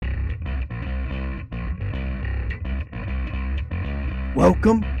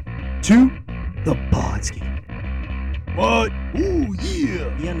Welcome to the Podski. What? Ooh,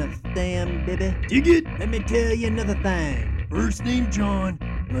 yeah. You understand, baby? Dig it? Let me tell you another thing. First name John,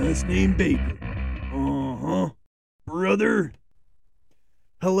 last name Baker. Uh-huh. Brother.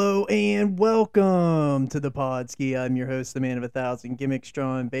 Hello and welcome to the Podski. I'm your host, the man of 1,000 gimmicks,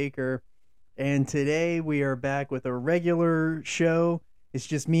 John Baker. And today we are back with a regular show. It's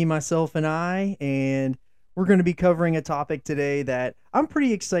just me, myself, and I. And we're going to be covering a topic today that I'm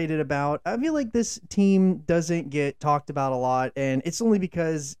pretty excited about. I feel like this team doesn't get talked about a lot, and it's only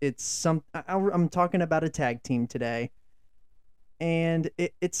because I'm talking about a tag team today. And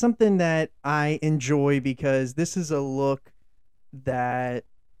it's something that I enjoy because this is a look that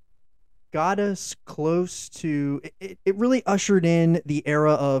got us close to it really ushered in the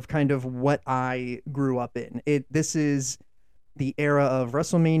era of kind of what I grew up in. This is the era of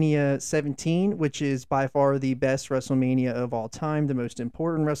WrestleMania 17, which is by far the best WrestleMania of all time, the most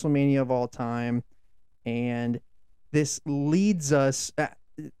important WrestleMania of all time. And this leads us at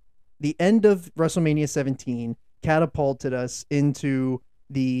the end of WrestleMania 17 catapulted us into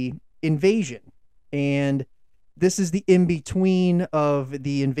the Invasion. And this is the in-between of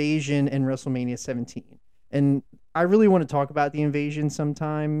the Invasion and WrestleMania 17. And I really want to talk about the Invasion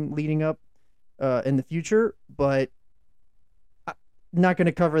sometime leading up in the future, but not going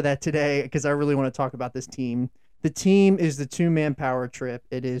to cover that today because I really want to talk about this team. The team is the two-man power trip.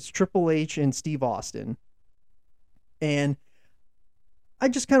 It is Triple H and Steve Austin. And I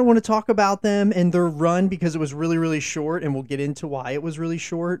just kind of want to talk about them and their run because it was really, really short, and we'll get into why it was really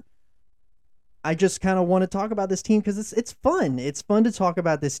short. I just kind of want to talk about this team because it's fun. It's fun to talk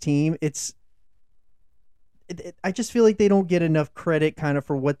about this team. I just feel like they don't get enough credit kind of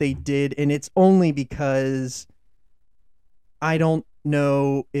for what they did, and it's only because I don't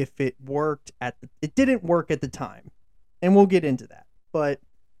know if it worked it didn't work at the time, and we'll get into that. But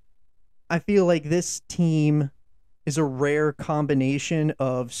I feel like this team is a rare combination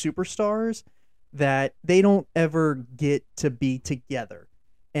of superstars that they don't ever get to be together.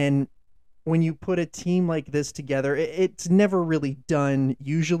 And when you put a team like this together, it's never really done.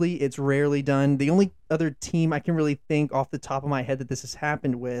 Usually it's rarely done. The only other team I can really think off the top of my head that this has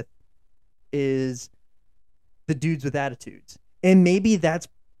happened with is the Dudes with Attitudes. And maybe that's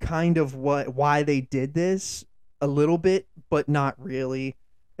kind of why they did this a little bit, but not really.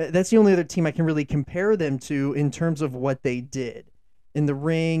 That's the only other team I can really compare them to in terms of what they did in the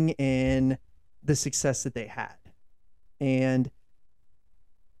ring and the success that they had. And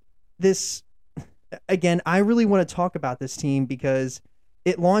this, again, I really want to talk about this team because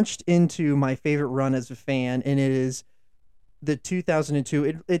it launched into my favorite run as a fan, and it is the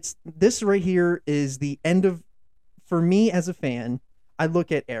 2002. It's this right here is the end of, for me as a fan, I look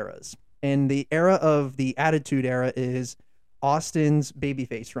at eras, and the era of the Attitude Era is Austin's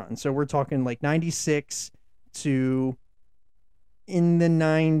babyface run. So we're talking like 96 to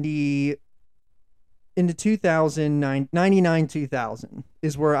into 2009, 99, 2000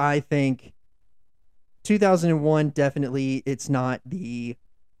 is where I think 2001 definitely it's not the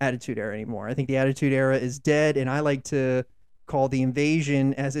Attitude Era anymore. I think the Attitude Era is dead, and I like to call the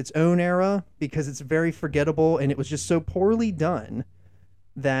Invasion as its own era because it's very forgettable, and it was just so poorly done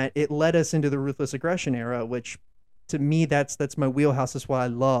that it led us into the Ruthless Aggression Era, which to me that's my wheelhouse. That's what I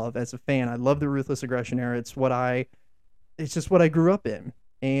love as a fan. I love the Ruthless Aggression Era. It's just what I grew up in,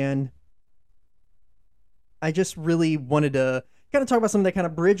 and I just really wanted to kind of talk about something that kind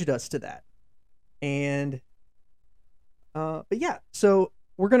of bridged us to that. And but yeah, so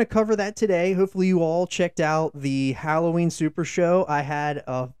we're going to cover that today. Hopefully you all checked out the Halloween Super Show. I had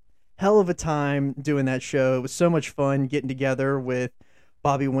a hell of a time doing that show. It was so much fun getting together with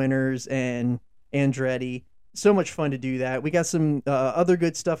Bobby Winters and Andretti. So much fun to do that. We got some other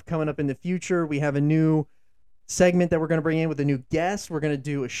good stuff coming up in the future. We have a new segment that we're going to bring in with a new guest. We're going to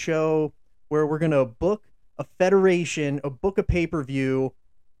do a show where we're going to book a federation, book a pay-per-view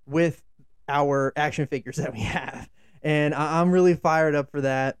with our action figures that we have. And I'm really fired up for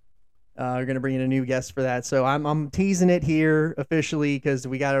that. We're going to bring in a new guest for that. So I'm teasing it here officially because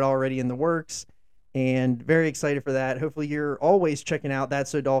we got it already in the works, and very excited for that. Hopefully you're always checking out That's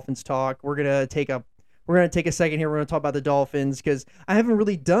So Dolphins Talk. We're going to take a second here. We're going to talk about the Dolphins because I haven't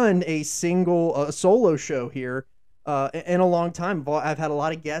really done a single solo show here in a long time. I've had a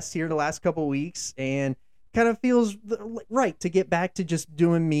lot of guests here the last couple of weeks, and kind of feels right to get back to just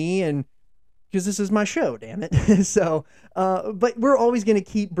doing me, and because this is my show, damn it. So, but we're always going to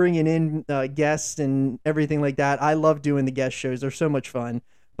keep bringing in guests and everything like that. I love doing the guest shows. They're so much fun.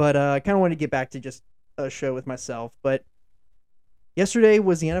 But I kind of want to get back to just a show with myself. But yesterday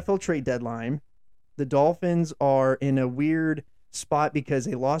was the NFL trade deadline. The Dolphins are in a weird spot because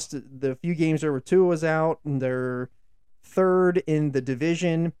they lost the few games over. Tua was out, and they're third in the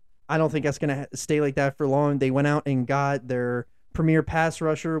division. I don't think that's going to stay like that for long. They went out and got their premier pass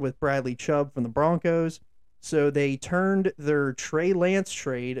rusher with Bradley Chubb from the Broncos. So they turned their Trey Lance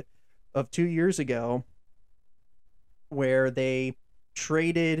trade of 2 years ago, where they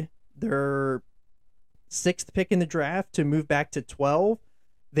traded their 6th pick in the draft to move back to 12.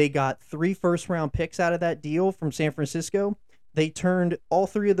 They got 3 first-round picks out of that deal from San Francisco. They turned all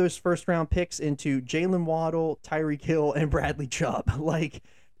 3 of those first-round picks into Jalen Waddle, Tyreek Hill, and Bradley Chubb. Like,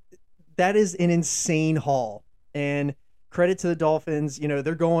 that is an insane haul. And credit to the Dolphins. You know,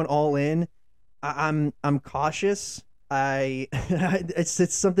 they're going all in. I'm cautious.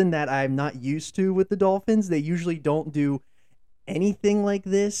 It's something that I'm not used to with the Dolphins. They usually don't do anything like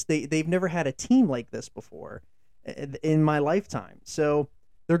this. They've never had a team like this before in my lifetime. So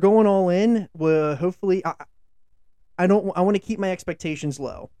they're going all in. Well, hopefully, I want to keep my expectations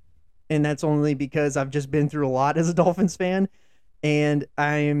low, and that's only because I've just been through a lot as a Dolphins fan, and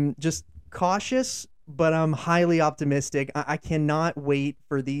I'm just cautious, but I'm highly optimistic. I cannot wait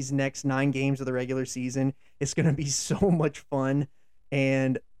for these next 9 games of the regular season. It's going to be so much fun,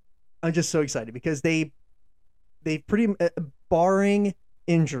 and I'm just so excited because they pretty, barring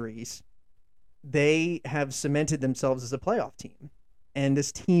injuries, they have cemented themselves as a playoff team. And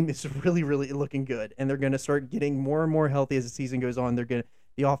this team is really, really looking good. And they're going to start getting more and more healthy as the season goes on. The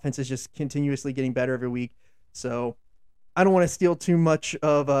offense is just continuously getting better every week. So I don't want to steal too much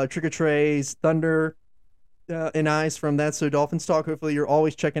of Trick or Trey's thunder and eyes from That's So Dolphins Talk. Hopefully you're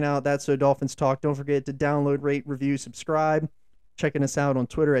always checking out That's So Dolphins Talk. Don't forget to download, rate, review, subscribe. Checking us out on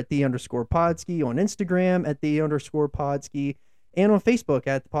Twitter at _Podski, on Instagram at _Podski, and on Facebook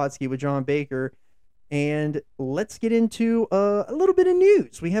at the Podski with John Baker. And let's get into a little bit of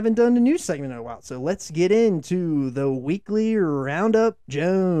news. We haven't done the news segment in a while, so let's get into the weekly Roundup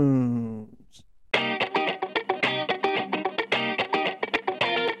Jones.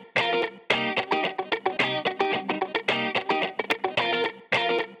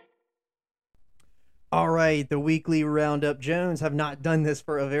 All right, the weekly Roundup Jones. Have not done this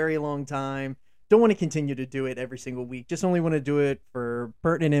for a very long time. Don't want to continue to do it every single week. Just only want to do it for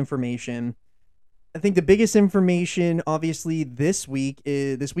pertinent information. I think the biggest information, obviously, this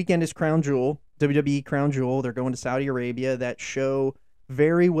weekend is Crown Jewel, WWE Crown Jewel. They're going to Saudi Arabia. That show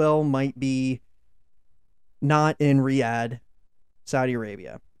very well might be not in Riyadh, Saudi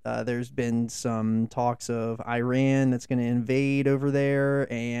Arabia. There's been some talks of Iran that's going to invade over there,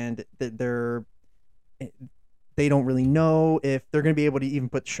 and they don't really know if they're going to be able to even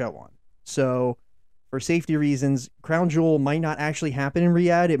put the show on. So, for safety reasons, Crown Jewel might not actually happen in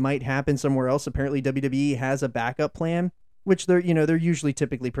Riyadh. It might happen somewhere else. Apparently, WWE has a backup plan, which they're usually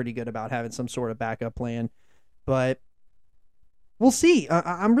typically pretty good about having some sort of backup plan. But we'll see.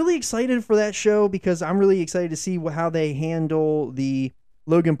 I'm really excited for that show because I'm really excited to see how they handle the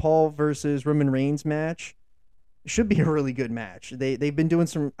Logan Paul versus Roman Reigns match. It should be a really good match. They've been doing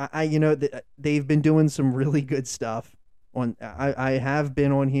some they've been doing some really good stuff. I have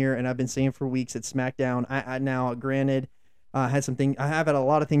been on here and I've been saying for weeks at SmackDown. I now, granted, I have had a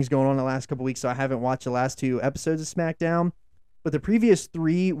lot of things going on the last couple weeks, so I haven't watched the last 2 episodes of SmackDown. But the previous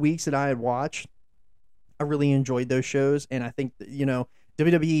 3 weeks that I had watched, I really enjoyed those shows, and I think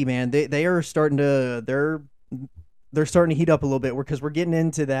WWE, man, they are starting to they're starting to heat up a little bit because we're getting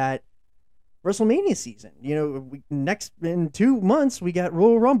into that WrestleMania season. Next in 2 months we got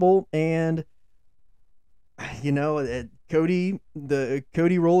Royal Rumble, and Cody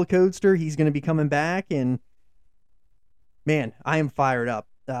roller coaster, he's going to be coming back, and man, I am fired up.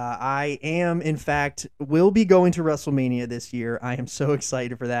 I am, in fact, will be going to WrestleMania this year. I am so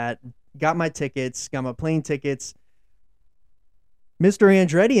excited for that. Got my tickets, got my plane tickets. Mr.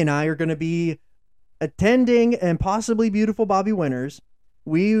 Andretti and I are going to be attending, and possibly beautiful Bobby Winters.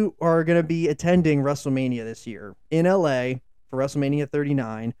 We are going to be attending WrestleMania this year in LA for WrestleMania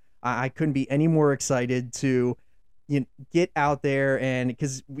 39. I couldn't be any more excited to get out there, and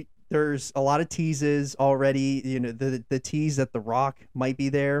because there's a lot of teases already. The tease that The Rock might be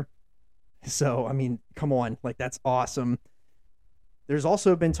there. So, I mean, come on, like, that's awesome. There's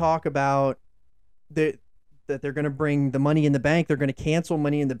also been talk about that they're going to bring the Money in the Bank. They're going to cancel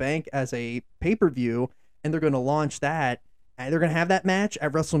Money in the Bank as a pay-per-view, and they're going to launch that, and they're going to have that match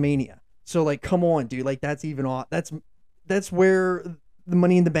at WrestleMania. So, like, come on, dude. Like, that's even that's where the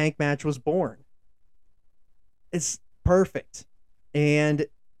Money in the Bank match was born. It's perfect. And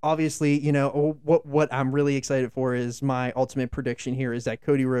obviously, what I'm really excited for is my ultimate prediction here is that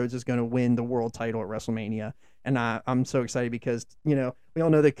Cody Rhodes is going to win the world title at WrestleMania. And I'm so excited because, we all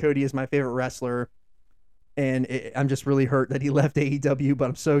know that Cody is my favorite wrestler. And I'm just really hurt that he left AEW, but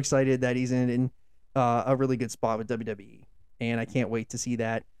I'm so excited that he's in a really good spot with WWE. And I can't wait to see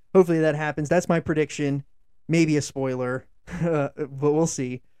that. Hopefully that happens. That's my prediction. Maybe a spoiler, but we'll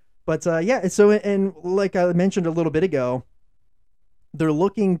see. But yeah, so, and like I mentioned a little bit ago, they're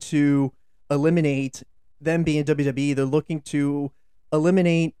looking to eliminate, them being WWE, they're looking to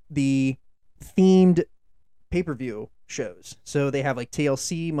eliminate the themed pay-per-view shows. So they have like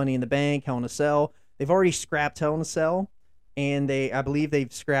TLC, Money in the Bank, Hell in a Cell. They've already scrapped Hell in a Cell, and I believe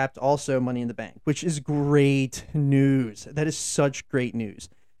they've scrapped also Money in the Bank, which is great news. That is such great news.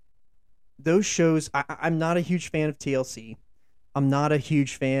 Those shows, I'm not a huge fan of TLC. I'm not a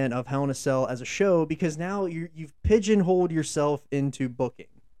huge fan of Hell in a Cell as a show because now you've pigeonholed yourself into booking.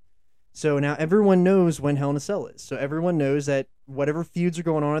 So now everyone knows when Hell in a Cell is. So everyone knows that whatever feuds are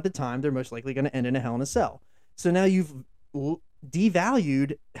going on at the time, they're most likely going to end in a Hell in a Cell. So now you've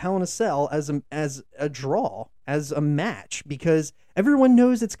devalued Hell in a Cell as a draw, as a match, because everyone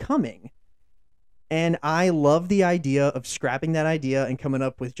knows it's coming. And I love the idea of scrapping that idea and coming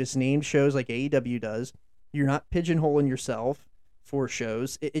up with just named shows like AEW does. You're not pigeonholing yourself for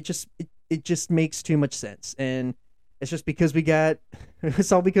shows. It just makes too much sense. And it's just because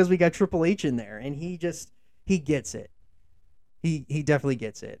it's all because we got Triple H in there, and he gets it. He definitely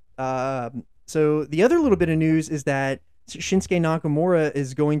gets it. So the other little bit of news is that Shinsuke Nakamura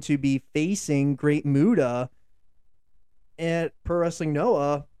is going to be facing Great Muta at Pro Wrestling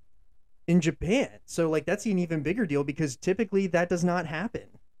Noah in Japan. So like that's an even bigger deal because typically that does not happen.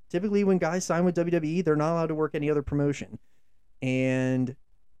 Typically when guys sign with WWE, they're not allowed to work any other promotion. And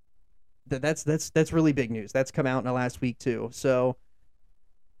that's really big news. That's come out in the last week too. So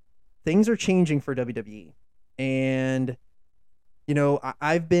things are changing for WWE. And you know,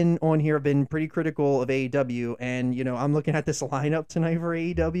 I've been on here, I've been pretty critical of AEW, and you know, I'm looking at this lineup tonight for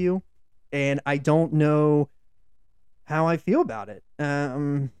AEW, and I don't know how I feel about it.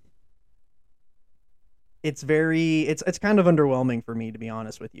 It's kind of underwhelming for me, to be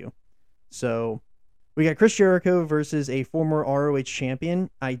honest with you. So we got Chris Jericho versus a former ROH champion.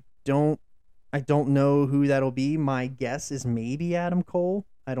 I don't know who that'll be. My guess is maybe Adam Cole.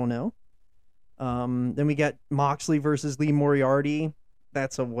 I don't know. Then we got Moxley versus Lee Moriarty.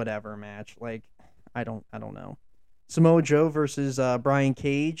 That's a whatever match. Like, I don't know. Samoa Joe versus Brian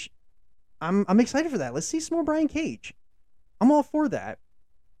Cage. I'm excited for that. Let's see some more Brian Cage. I'm all for that.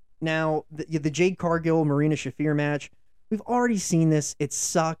 Now, the Jade Cargill Marina Shafir match. We've already seen this. It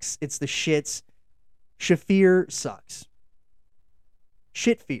sucks. It's the shits. Shafir sucks.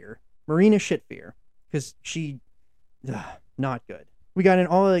 Shitfear. Marina Shitfear. Because not good. We got an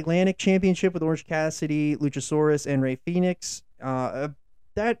All-Atlantic Championship with Orange Cassidy, Luchasaurus, and Rey Fenix. Anything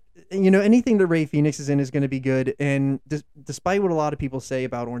that Rey Fenix is in is going to be good. And despite what a lot of people say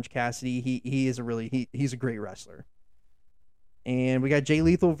about Orange Cassidy, he's a great wrestler. And we got Jay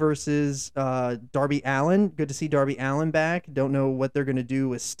Lethal versus Darby Allin. Good to see Darby Allin back. Don't know what they're going to do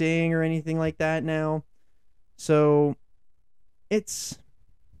with Sting or anything like that now. So it's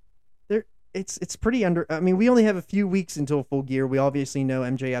pretty under. I mean, we only have a few weeks until Full Gear. We obviously know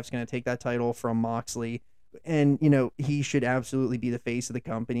MJF's going to take that title from Moxley, and you know he should absolutely be the face of the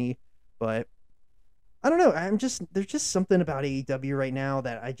company. But I don't know. There's just something about AEW right now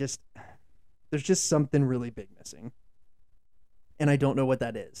that there's just something really big missing, and I don't know what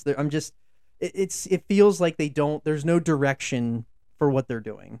that is. It feels like there's no direction for what they're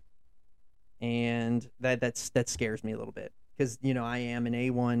doing, and that scares me a little bit. Because you know I am an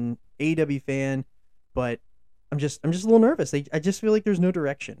A1 AEW fan, but I'm just a little nervous. I just feel like there's no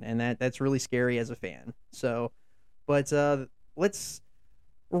direction, and that's really scary as a fan. So, but let's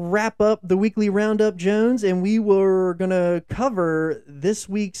wrap up the weekly roundup, Jones, and we were gonna cover this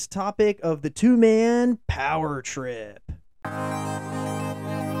week's topic of the 2-man power trip.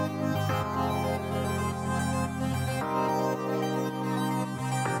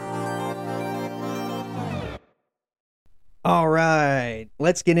 All right,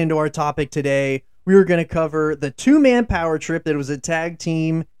 let's get into our topic today. We were going to cover the 2-man power trip that was a tag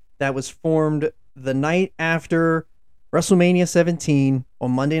team that was formed the night after WrestleMania 17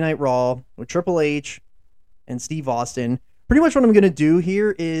 on Monday Night Raw with Triple H and Steve Austin. Pretty much what I'm going to do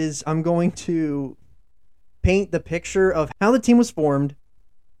here is I'm going to paint the picture of how the team was formed,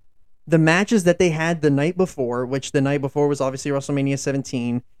 the matches that they had the night before, which the night before was obviously WrestleMania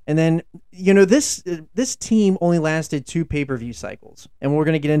 17. And then, you know, this team only lasted 2 pay-per-view cycles. And we're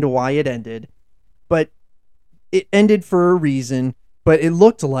going to get into why it ended. But it ended for a reason. But it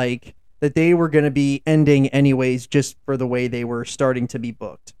looked like that they were going to be ending anyways just for the way they were starting to be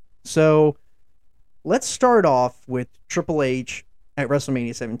booked. So let's start off with Triple H at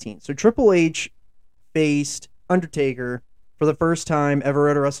WrestleMania 17. So Triple H faced Undertaker for the first time ever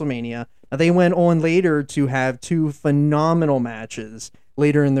at a WrestleMania. Now, they went on later to have two phenomenal matches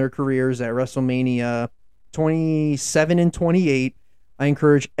later in their careers at WrestleMania 27 and 28. I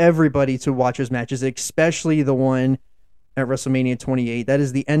encourage everybody to watch those matches, especially the one at WrestleMania 28. That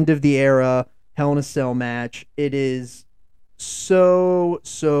is the end of the era Hell in a Cell match. It is so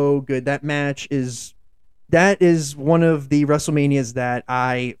good. That is one of the WrestleManias that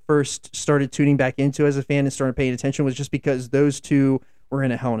I first started tuning back into as a fan and started paying attention, was just because those two were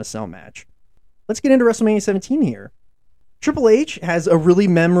in a Hell in a Cell match. Let's get into WrestleMania 17 here. Triple H has a really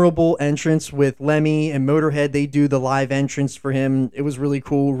memorable entrance with Lemmy and Motorhead. They do the live entrance for him. It was really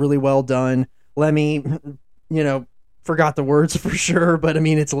cool, really well done. Lemmy, forgot the words for sure, but I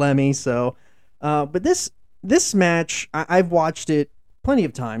mean, it's Lemmy. So, but this match, I've watched it plenty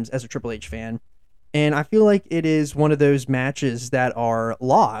of times as a Triple H fan, and I feel like it is one of those matches that are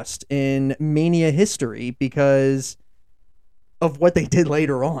lost in Mania history because of what they did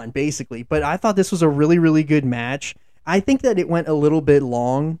later on, basically. But I thought this was a really, really good match. I think that it went a little bit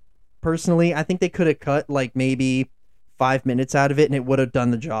long, personally. I think they could have cut like maybe 5 minutes out of it and it would have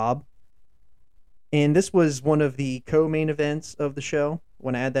done the job. And this was one of the co-main events of the show. I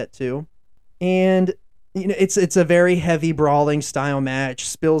want to add that too. And it's a very heavy brawling style match,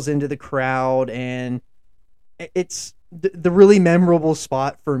 spills into the crowd, and it's the really memorable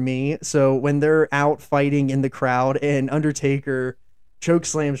spot for me. So when they're out fighting in the crowd and Undertaker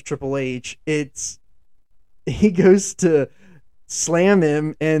chokeslams Triple H, he goes to slam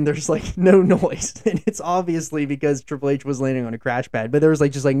him and there's like no noise, and it's obviously because Triple H was landing on a crash pad, but there was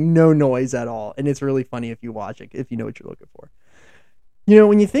like just like no noise at all, and it's really funny if you watch it, if you know what you're looking for.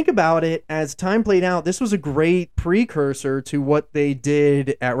 When you think about it, as time played out, this was a great precursor to what they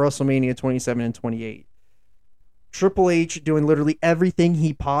did at WrestleMania 27 and 28. Triple H doing literally everything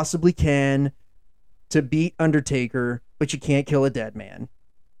he possibly can to beat Undertaker, but you can't kill a dead man.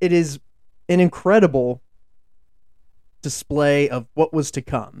 It is an incredible display of what was to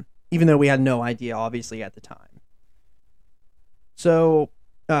come, even though we had no idea, obviously, at the time. So,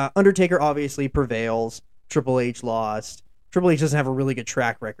 Undertaker obviously prevails. Triple H lost. Triple H doesn't have a really good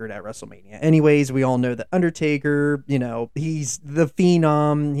track record at WrestleMania. Anyways, we all know that Undertaker, he's the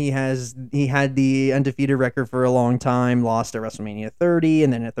Phenom. He had the undefeated record for a long time, lost at WrestleMania 30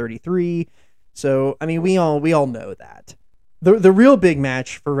 and then at 33. So, I mean, we all know that. The real big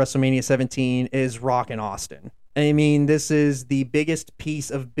match for WrestleMania 17 is Rock and Austin. I mean, this is the biggest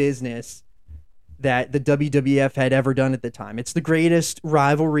piece of business that the WWF had ever done at the time. It's the greatest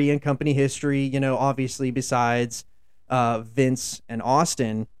rivalry in company history, obviously besides Vince and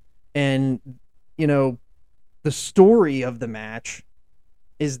Austin. And, the story of the match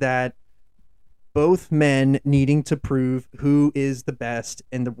is that both men needing to prove who is the best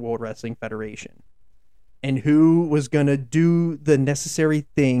in the World Wrestling Federation and who was going to do the necessary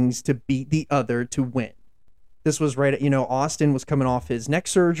things to beat the other to win. This was right at, Austin was coming off his neck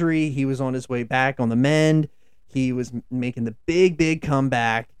surgery. He was on his way back on the mend. He was making the big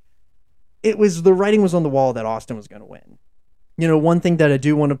comeback. The writing was on the wall that Austin was going to win. One thing that I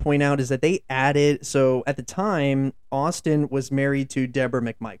do want to point out is that they added, so at the time, Austin was married to Deborah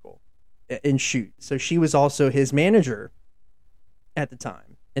McMichael in Shoot. So she was also his manager at the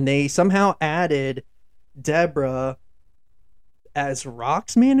time. And they somehow added Deborah as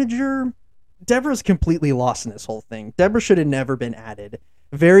Rock's manager. Deborah's completely lost in this whole thing. Deborah should have never been added.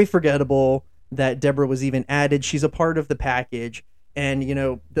 Very forgettable that Deborah was even added. She's a part of the package. And,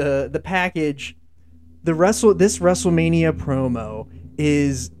 the package, this WrestleMania promo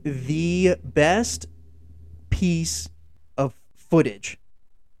is the best piece of footage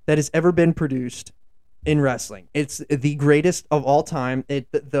that has ever been produced in wrestling. It's the greatest of all time.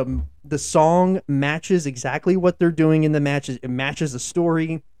 The song matches exactly what they're doing in the matches. It matches the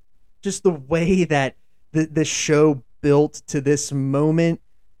story. Just the way that the show built to this moment,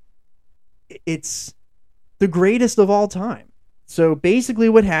 it's the greatest of all time. So basically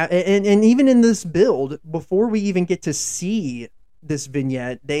what happened, and even in this build, before we even get to see this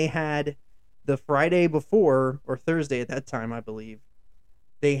vignette, they had the Friday before, or Thursday at that time, I believe,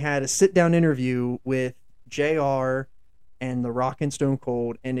 they had a sit-down interview with JR and The Rock and Stone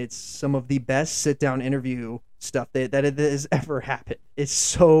Cold, and it's some of the best sit-down interview stuff that has ever happened. It's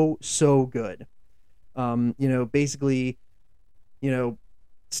so good. Basically,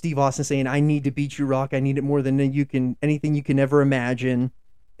 Steve Austin saying, "I need to beat you, Rock. I need it more than anything you can ever imagine."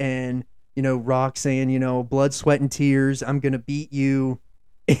 And, Rock saying, "Blood, sweat, and tears. I'm going to beat you."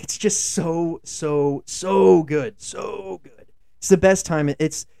 It's just so good. So good. It's the best time.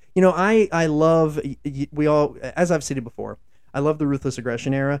 It's, I love, as I've stated before, I love the Ruthless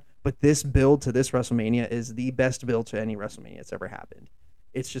Aggression era, but this build to this WrestleMania is the best build to any WrestleMania that's ever happened.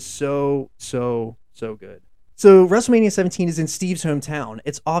 It's just so good. So WrestleMania 17 is in Steve's hometown.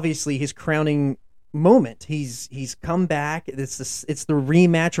 It's obviously his crowning moment. He's come back. It's the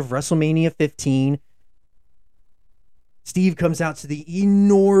rematch of WrestleMania 15. Steve comes out to the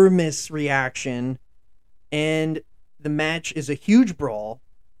enormous reaction, and the match is a huge brawl.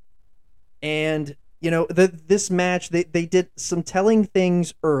 And this match, they did some telling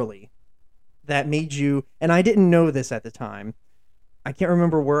things early that made you, and I didn't know this at the time. I can't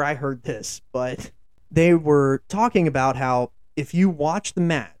remember where I heard this, but they were talking about how if you watch the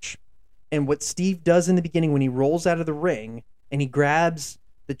match and what Steve does in the beginning when he rolls out of the ring and he grabs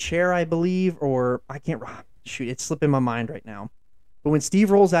the chair, I believe, or I can't, shoot, it's slipping my mind right now. But when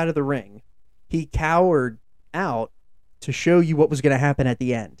Steve rolls out of the ring, he cowered out to show you what was going to happen at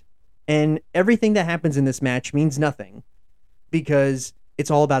the end. And everything that happens in this match means nothing because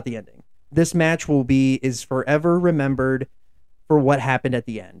it's all about the ending. This match is forever remembered for what happened at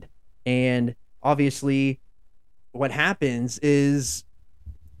the end. And obviously what happens is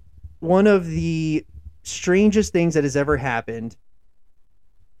one of the strangest things that has ever happened.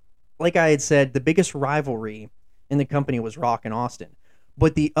 Like I had said, the biggest rivalry in the company was Rock and Austin.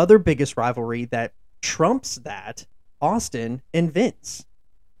 But the other biggest rivalry that trumps that, Austin and Vince.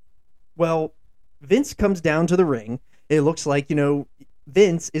 Well, Vince comes down to the ring. It looks like,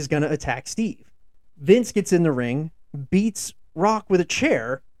 Vince is going to attack Steve. Vince gets in the ring, beats Rock with a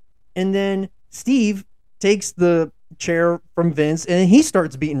chair, and then Steve takes the chair from Vince and he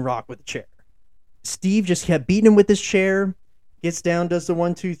starts beating Rock with a chair. Steve just kept beating him with his chair, gets down, does the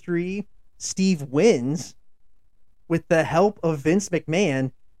 1, 2, 3. Steve wins with the help of Vince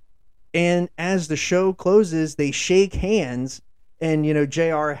McMahon. And as the show closes, they shake hands. And,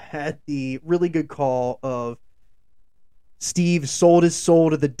 JR had the really good call of Steve sold his soul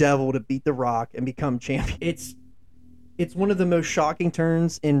to the devil to beat The Rock and become champion. It's one of the most shocking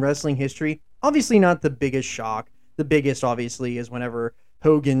turns in wrestling history. Obviously not the biggest shock. The biggest, obviously, is whenever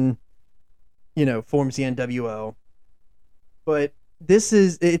Hogan, forms the NWO. But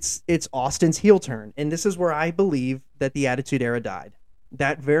it's Austin's heel turn. And this is where I believe that the Attitude Era died.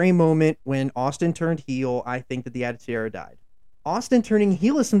 That very moment when Austin turned heel, I think that the Attitude Era died. Austin turning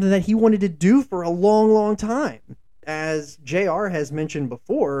heel is something that he wanted to do for a long, long time. As JR has mentioned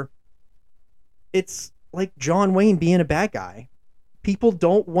before, it's like John Wayne being a bad guy. People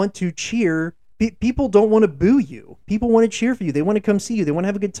don't want to cheer. People don't want to boo you. People want to cheer for you. They want to come see you. They want to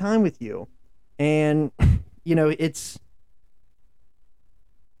have a good time with you. And,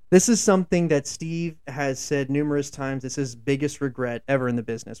 this is something that Steve has said numerous times. It's his biggest regret ever in the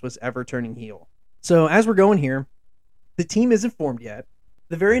business was ever turning heel. So as we're going here, the team isn't formed yet.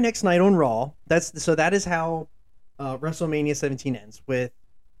 The very next night on Raw, that is how WrestleMania 17 ends, with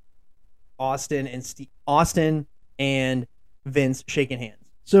Austin and Vince shaking hands.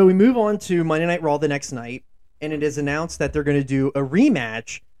 So we move on to Monday Night Raw the next night, and it is announced that they're going to do a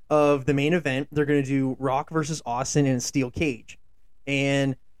rematch of the main event. They're going to do Rock versus Austin in a steel cage.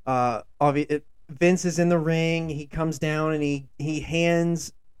 And Vince is in the ring. He comes down and he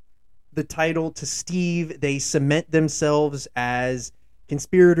hands the title to Steve. They cement themselves as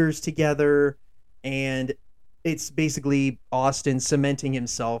conspirators together, and it's basically Austin cementing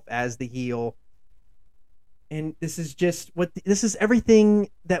himself as the heel. And this is everything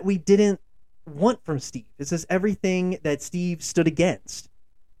that we didn't want from Steve. This is everything that Steve stood against.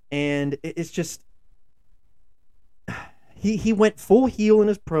 And it's just, he went full heel in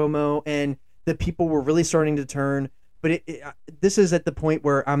his promo, and the people were really starting to turn. But this is at the point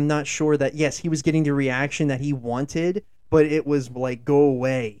where I'm not sure that, yes, he was getting the reaction that he wanted, but it was like, go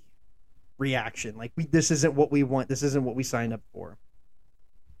away reaction. Like, this isn't what we want. This isn't what we signed up for.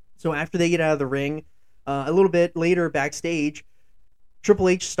 So after they get out of the ring, a little bit later backstage, Triple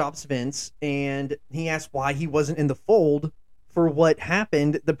H stops Vince, and he asks why he wasn't in the fold for what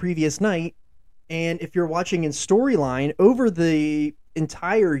happened the previous night. And if you're watching in storyline, over the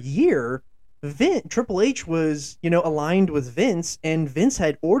entire year, Triple H was, aligned with Vince, and Vince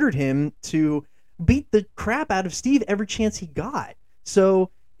had ordered him to beat the crap out of Steve every chance he got. So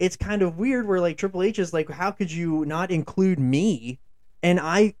it's kind of weird where, like, Triple H is like, how could you not include me? And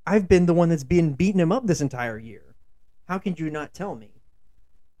I've been the one that's been beating him up this entire year. How can you not tell me?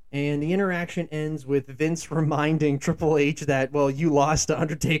 And the interaction ends with Vince reminding Triple H that, well, you lost to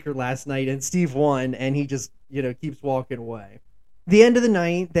Undertaker last night and Steve won, and he just, keeps walking away. The end of the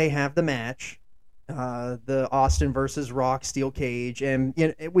night, they have the match, the Austin versus Rock steel cage, and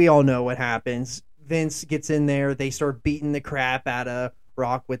we all know what happens. Vince gets in there, they start beating the crap out of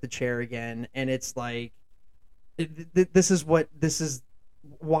Rock with the chair again, and it's like, This is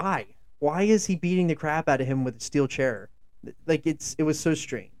why. Why is he beating the crap out of him with a steel chair? Like it was so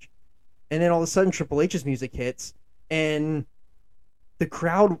strange. And then all of a sudden Triple H's music hits and the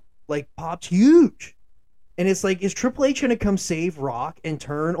crowd like pops huge. And it's like, is Triple H gonna come save Rock and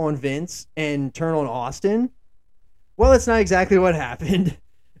turn on Vince and turn on Austin? Well, that's not exactly what happened.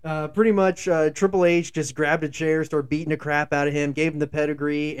 Pretty much, Triple H just grabbed a chair, started beating the crap out of him, gave him the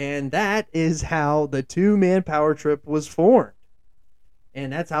pedigree, and that is how the two-man power trip was formed.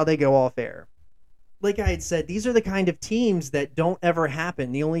 And that's how they go off air. Like I had said, these are the kind of teams that don't ever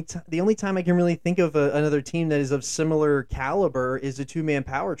happen. The only time I can really think of another team that is of similar caliber is a two-man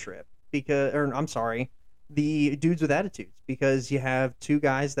power trip. The Dudes with Attitudes, because you have two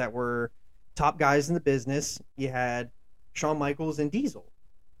guys that were top guys in the business. You had Shawn Michaels and Diesel.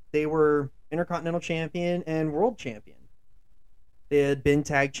 They were Intercontinental Champion and World Champion. They had been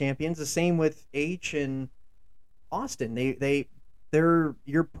tag champions. The same with H and Austin. They're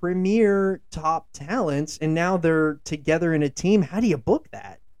your premier top talents, and now they're together in a team. How do you book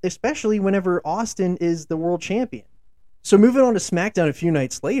that? Especially whenever Austin is the world champion. So moving on to SmackDown a few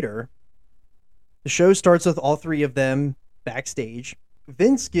nights later, the show starts with all three of them backstage.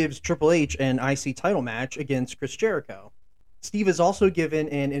 Vince gives Triple H an IC title match against Chris Jericho. Steve is also given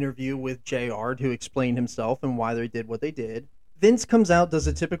an interview with JR to explain himself and why they did what they did. Vince comes out, does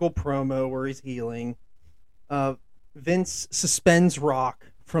a typical promo where he's healing. Vince suspends Rock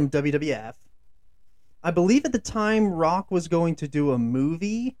from WWF. I believe at the time Rock was going to do a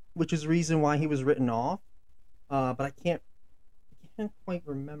movie, which is the reason why he was written off. But I can't quite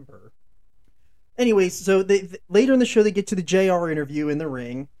remember. Anyways, so later in the show, they get to the JR interview in the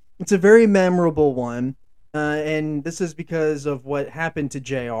ring. It's a very memorable one, and this is because of what happened to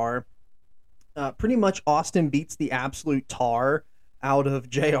JR. Pretty much Austin beats the absolute tar out of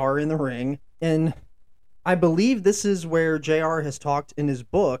JR in the ring, and I believe this is where JR has talked in his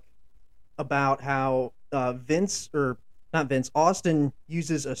book about how Austin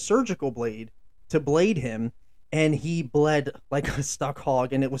uses a surgical blade to blade him, and he bled like a stuck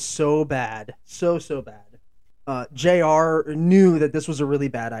hog, and it was so bad. So bad. JR knew that this was a really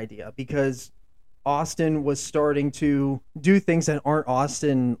bad idea because Austin was starting to do things that aren't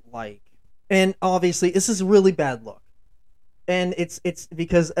Austin-like. And obviously, this is a really bad look. And it's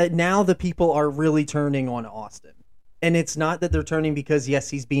because now the people are really turning on Austin. And it's not that they're turning because, yes,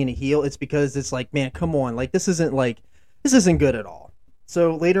 he's being a heel. It's because it's like, man, come on. This isn't good at all.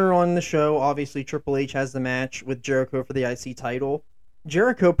 So later on in the show, obviously Triple H has the match with Jericho for the IC title.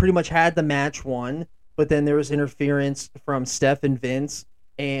 Jericho pretty much had the match won, but then there was interference from Steph and Vince,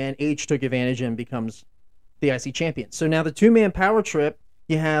 and H took advantage and becomes the IC champion. So now the two-man power trip,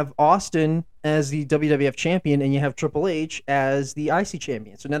 you have Austin as the WWF champion, and you have Triple H as the IC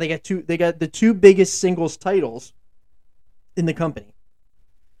champion. So now they got the two biggest singles titles in the company.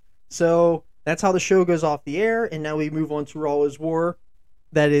 So that's how the show goes off the air, and now we move on to Raw is War.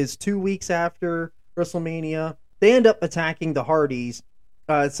 That is 2 weeks after WrestleMania. They end up attacking the Hardys.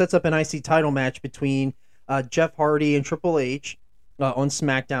 It sets up an IC title match between Jeff Hardy and Triple H on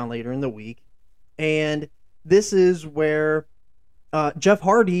SmackDown later in the week. And this is where Jeff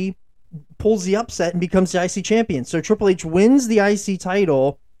Hardy pulls the upset and becomes the IC champion. So Triple H wins the IC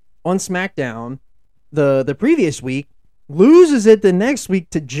title on SmackDown the previous week, loses it the next week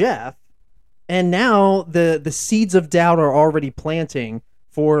to Jeff, and now the seeds of doubt are already planting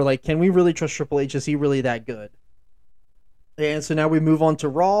for, can we really trust Triple H? Is he really that good? And so now we move on to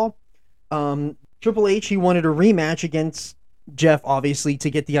Raw. Triple H, he wanted a rematch against Jeff, obviously, to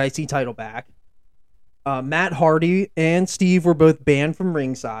get the IC title back. Matt Hardy and Steve were both banned from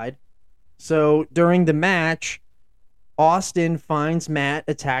ringside. So during the match, Austin finds Matt,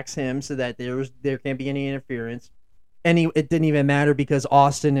 attacks him so that there can't be any interference. And it didn't even matter because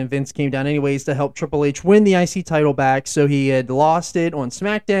Austin and Vince came down anyways to help Triple H win the IC title back. So he had lost it on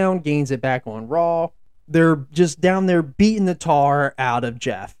SmackDown, gains it back on Raw. They're just down there beating the tar out of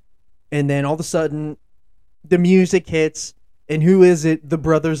Jeff. And then all of a sudden, the music hits. And who is it? The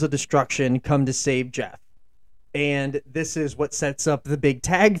Brothers of Destruction come to save Jeff. And this is what sets up the big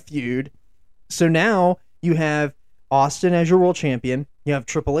tag feud. So now you have Austin as your world champion. You have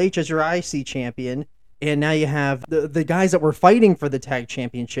Triple H as your IC champion. And now you have the guys that were fighting for the tag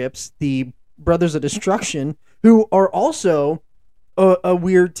championships, the Brothers of Destruction, who are also a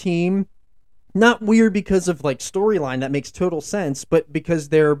weird team. Not weird because of storyline, that makes total sense, but because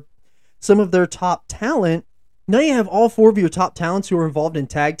they're some of their top talent. Now you have all four of your top talents who are involved in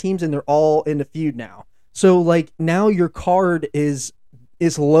tag teams, and they're all in the feud now. So now your card is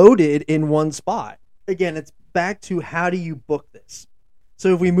loaded in one spot. Again, it's back to how do you book this?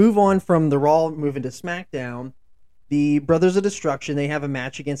 So if we move on from the Raw, move into SmackDown, the Brothers of Destruction, they have a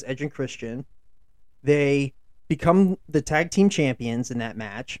match against Edge and Christian. They become the tag team champions in that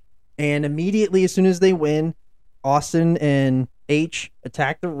match. And immediately, as soon as they win, Austin and H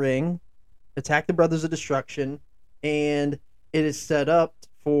attack the ring, attack the Brothers of Destruction, and it is set up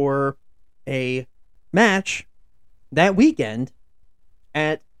for a match that weekend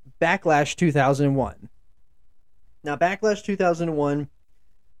at Backlash 2001. Now, Backlash 2001,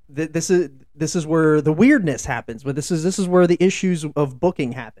 this is where the weirdness happens, but this is where the issues of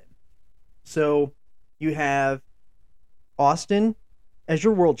booking happen. So you have Austin as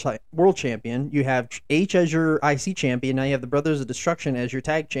your world champion, you have H as your IC champion, now you have the Brothers of Destruction as your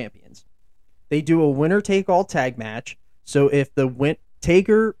tag champions. They do a winner-take-all tag match, so if the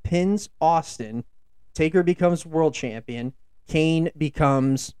Taker pins Austin, Taker becomes world champion, Kane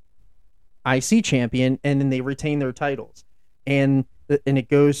becomes IC champion, and then they retain their titles. And it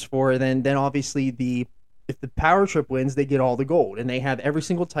goes for then obviously if the Power Trip wins, they get all the gold, and they have every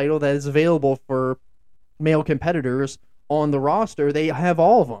single title that is available for male competitors on the roster. They have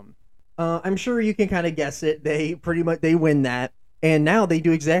all of them. I'm sure you can kind of guess it. They win that, and now they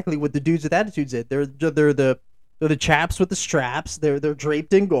do exactly what the dudes with attitudes did. They're the chaps with the straps. They're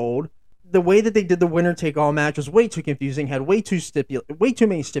draped in gold. The way that they did the winner take all match was way too confusing. Had way too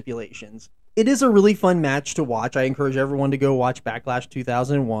many stipulations. It is a really fun match to watch. I encourage everyone to go watch Backlash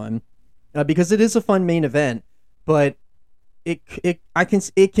 2001 because it is a fun main event. But it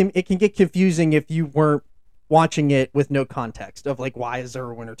can get confusing if you weren't watching it with no context of like, why is there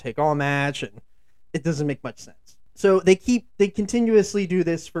a winner take all match, and it doesn't make much sense. So they continuously do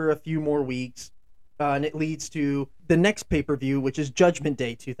this for a few more weeks, and it leads to the next pay-per-view, which is Judgment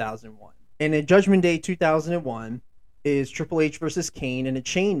Day 2001. And in Judgment Day 2001 is Triple H versus Kane in a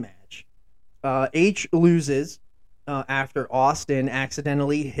chain match. H loses after Austin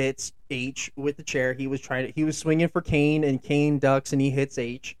accidentally hits H with the chair. He was swinging for Kane, and Kane ducks and he hits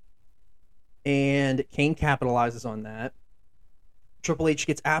H. And Kane capitalizes on that. Triple H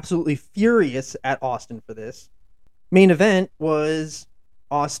gets absolutely furious at Austin for this. Main event was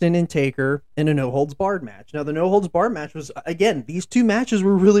Austin and Taker in a no-holds-barred match. Now, the no-holds-barred match was, again, these two matches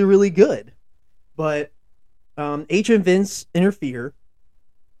were really, really good. But H and Vince interfere,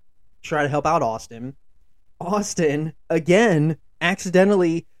 try to help out Austin. Austin, again,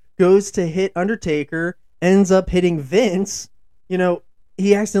 accidentally goes to hit Undertaker, ends up hitting Vince.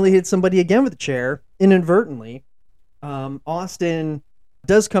 He accidentally hit somebody again with a chair, inadvertently. Austin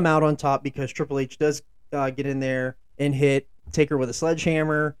does come out on top because Triple H does get in there and hit Taker with a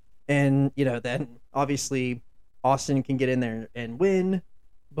sledgehammer. And, then obviously Austin can get in there and win.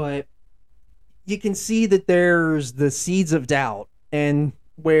 But you can see that there's the seeds of doubt and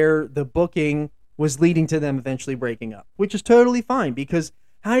where the booking was leading to them eventually breaking up, which is totally fine because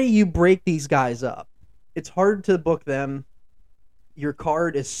how do you break these guys up? It's hard to book them. Your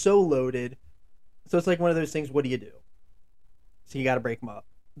card is so loaded. So it's like one of those things, what do you do? So you got to break them up.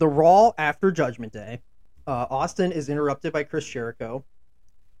 The Raw after Judgment Day, Austin is interrupted by Chris Jericho.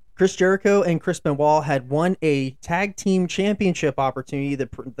 Chris Jericho and Chris Benoit had won a tag team championship opportunity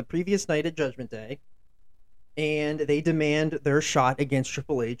the previous night at Judgment Day. And they demand their shot against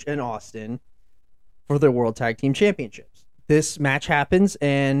Triple H and Austin for their World Tag Team Championships. This match happens,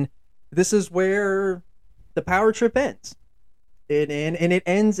 and this is where the power trip ends. And it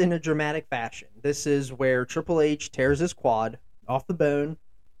ends in a dramatic fashion. This is where Triple H tears his quad off the bone,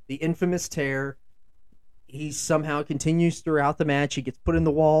 the infamous tear. He somehow continues throughout the match. He gets put in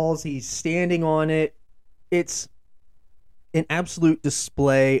the walls. He's standing on it. It's an absolute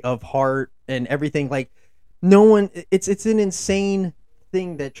display of heart and everything. Like, it's an insane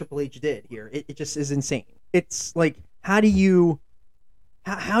thing that Triple H did here. It just is insane. It's like, how do you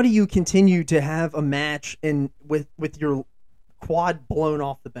continue to have a match with your quad blown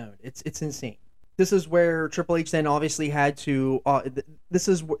off the bone? It's insane. This is where Triple H then obviously had to. This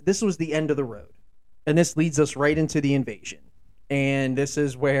was the end of the road, and this leads us right into the Invasion. And this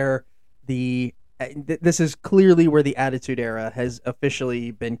is where this is clearly where the Attitude Era has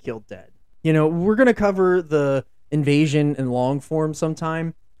officially been killed dead. We're gonna cover the Invasion in long form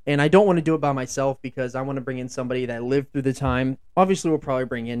sometime, and I don't want to do it by myself because I want to bring in somebody that lived through the time. Obviously, we'll probably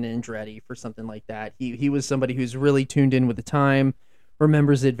bring in Andretti for something like that. He was somebody who's really tuned in with the time,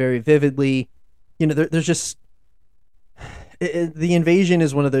 remembers it very vividly. There's just the Invasion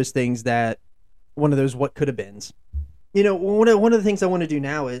is one of those things one of those what could have beens. One of the things I want to do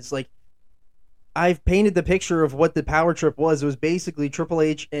now is like I've painted the picture of what the power trip was. It was basically Triple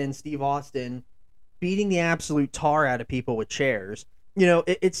H and Steve Austin beating the absolute tar out of people with chairs.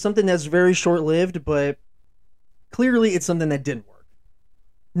 It's something that's very short-lived, but clearly it's something that didn't work.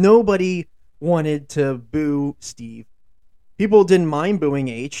 Nobody wanted to boo Steve. People didn't mind booing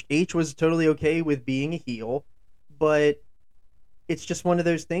H. H was totally okay with being a heel, but it's just one of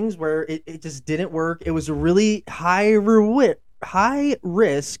those things where it just didn't work. It was a really high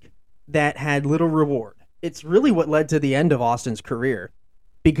risk that had little reward. It's really what led to the end of Austin's career,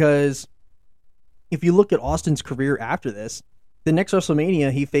 because if you look at Austin's career after this, the next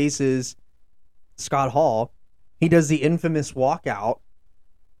WrestleMania he faces Scott Hall. He does the infamous walkout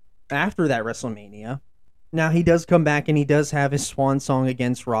after that WrestleMania. Now he does come back and he does have his swan song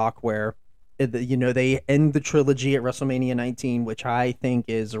against Rock, where they end the trilogy at WrestleMania 19, which I think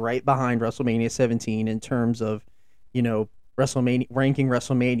is right behind WrestleMania 17 in terms of, WrestleMania ranking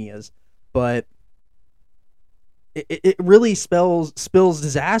WrestleManias. But it really spills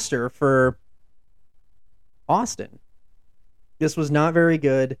disaster for Austin. This was not very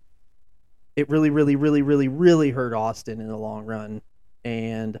good. It really, really, really, really, really hurt Austin in the long run.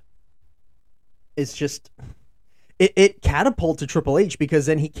 And it's just, it catapulted Triple H, because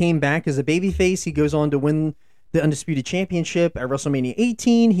then he came back as a babyface. He goes on to win the Undisputed Championship at WrestleMania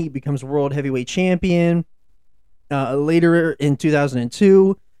 18. He becomes World Heavyweight Champion. Later in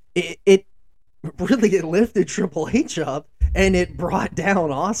 2002, it really lifted Triple H up, and it brought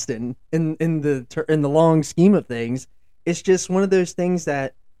down Austin in the long scheme of things. It's just one of those things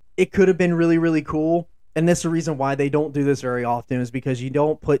that it could have been really, really cool. And that's the reason why they don't do this very often, is because you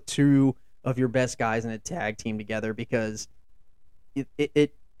don't put two of your best guys in a tag team together, because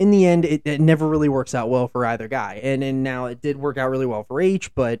it in the end, it never really works out well for either guy. And now it did work out really well for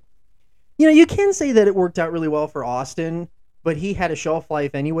H, but you can say that it worked out really well for Austin, but he had a shelf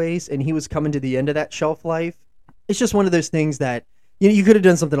life anyways, and he was coming to the end of that shelf life. It's just one of those things that you could have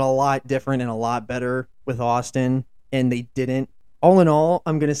done something a lot different and a lot better with Austin, and they didn't. All in all,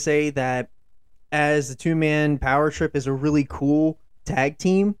 I'm going to say that as the two-man power trip is a really cool tag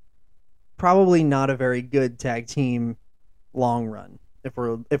team, probably not a very good tag team long run if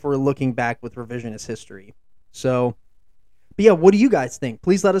we're looking back with revisionist history. So, but yeah, what do you guys think?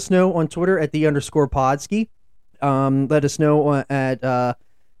 Please let us know on Twitter at @the_Podski. Let us know at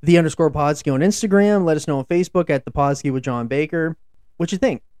 @the_Podski on Instagram. Let us know on Facebook at the Podski with John Baker. What you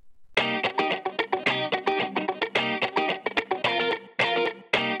think?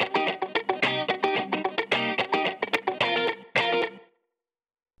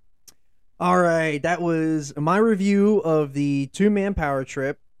 All right, that was my review of the two-man power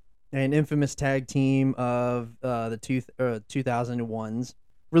trip, an infamous tag team of the 2001s.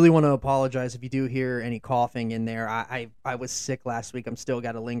 Really want to apologize if you do hear any coughing in there. I was sick last week. I'm still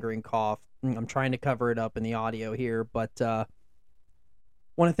got a lingering cough. I'm trying to cover it up in the audio here, but want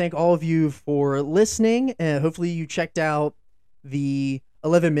to thank all of you for listening. Hopefully you checked out the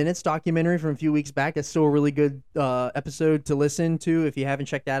 11 Minutes documentary from a few weeks back. That's still a really good episode to listen to. If you haven't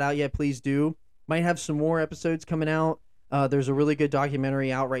checked that out yet, please do. Might have some more episodes coming out. There's a really good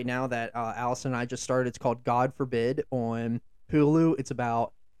documentary out right now that Allison and I just started. It's called God Forbid on Hulu. It's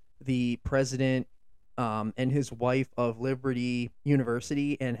about the president and his wife of Liberty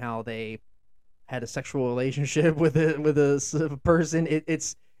University and how they had a sexual relationship with a person.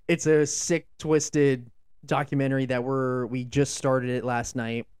 It's a sick, twisted documentary that we just started it last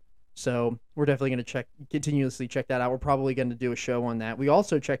night, so we're definitely going to continuously check that out. We're probably going to do a show on that. We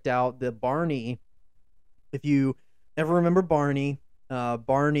also checked out the Barney. If you ever remember Barney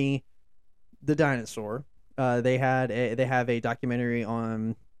the dinosaur, they have a documentary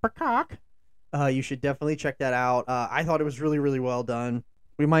on Peacock. You should definitely check that out. I thought it was really, really well done.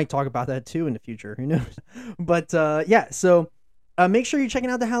 We might talk about that too in the future, who knows. But yeah, so make sure you're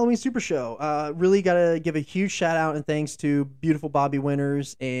checking out the Halloween Super Show. Really got to give a huge shout out and thanks to beautiful Bobby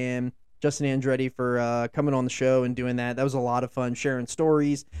Winters and Justin Andretti for coming on the show and doing that. That was a lot of fun, sharing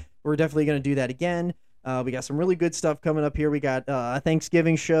stories. We're definitely going to do that again. We got some really good stuff coming up here. We got a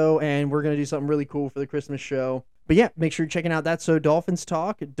Thanksgiving show, and we're going to do something really cool for the Christmas show. But yeah, make sure you're checking out That's So Dolphins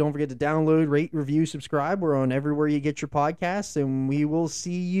Talk. Don't forget to download, rate, review, subscribe. We're on everywhere you get your podcasts, and we will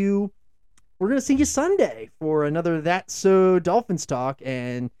see you. We're going to see you Sunday for another That's So Dolphins Talk.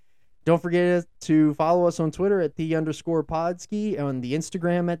 And don't forget to follow us on Twitter at @the_Podski, on the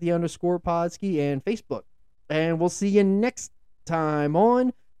Instagram at @the_Podski, and Facebook. And we'll see you next time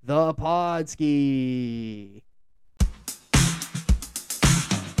on The Podski.